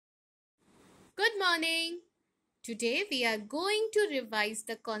morning. Today we are going to revise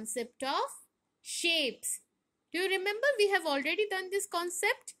the concept of shapes. Do you remember we have already done this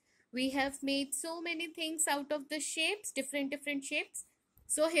concept? We have made so many things out of the shapes, different shapes.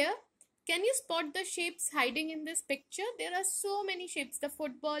 So here, can you spot the shapes hiding in this picture? There are so many shapes. The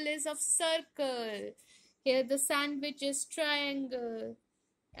football is of circle. Here the sandwich is triangle.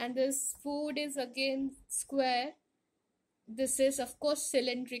 And this food is again square. This is of course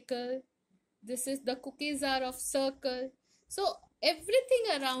cylindrical. This is the cookies are of circle. So everything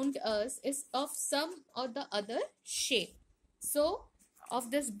around us is of some or the other shape. So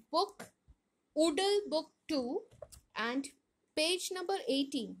of this book, Oodle book 2 and page number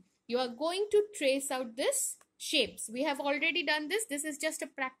 18, you are going to trace out this shapes. We have already done this. This is just a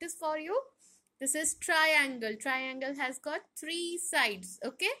practice for you. This is triangle. Triangle has got 3 sides.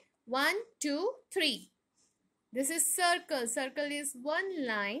 Okay. 1, 2, 3. This is circle. Circle is one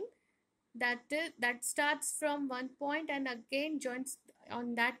line that starts from one point and again joins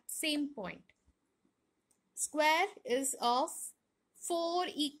on that same point. Square is of 4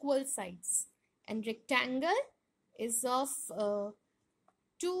 equal sides and rectangle is of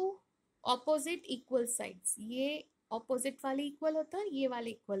 2 opposite equal sides. ये opposite वाले equal होता है, ये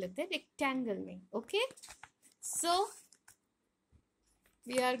वाले equal होते हैं rectangle में. Okay. So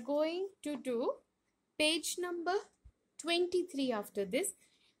we are going to do page number 23 after this.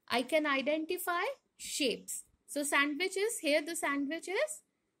 I can identify shapes. So sandwiches, here the sandwich is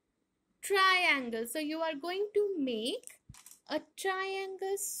triangle. So you are going to make a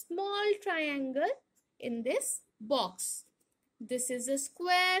triangle, small triangle in this box. This is a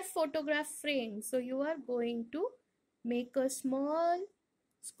square photograph frame. So you are going to make a small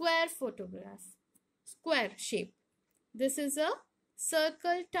square photograph, square shape. This is a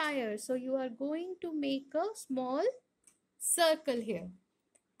circle tire. So you are going to make a small circle here.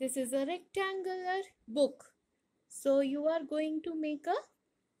 This is a rectangular book. So you are going to make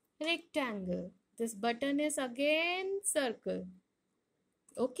a rectangle. This button is again circle.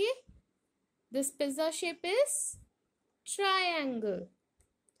 Okay. This pizza shape is triangle.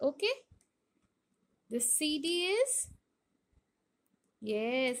 Okay. This CD is,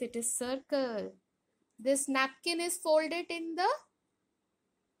 yes, it is circle. This napkin is folded in the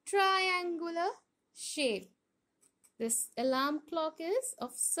triangular shape. This alarm clock is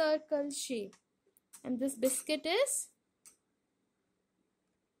of circle shape. And this biscuit is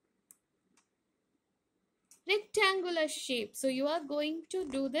rectangular shape. So you are going to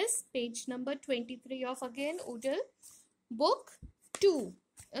do this page number 23 of again Oodle book 2.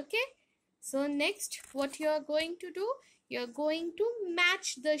 Okay. So next what you are going to do? You are going to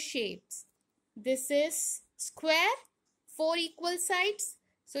match the shapes. This is square, 4 equal sides.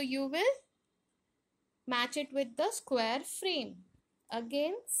 So you will match it with the square frame.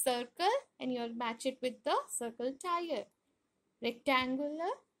 Again circle and you'll match it with the circle tire.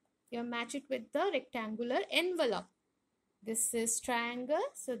 Rectangular, you'll match it with the rectangular envelope. This is triangle.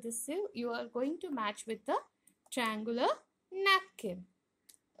 So this is, you are going to match with the triangular napkin.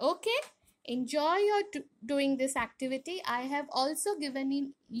 Okay. Enjoy your doing this activity. I have also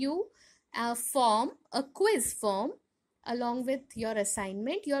given you a form, a quiz form, along with your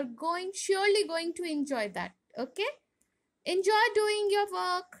assignment. You're surely going to enjoy that. Okay. Enjoy doing your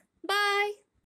work. Bye.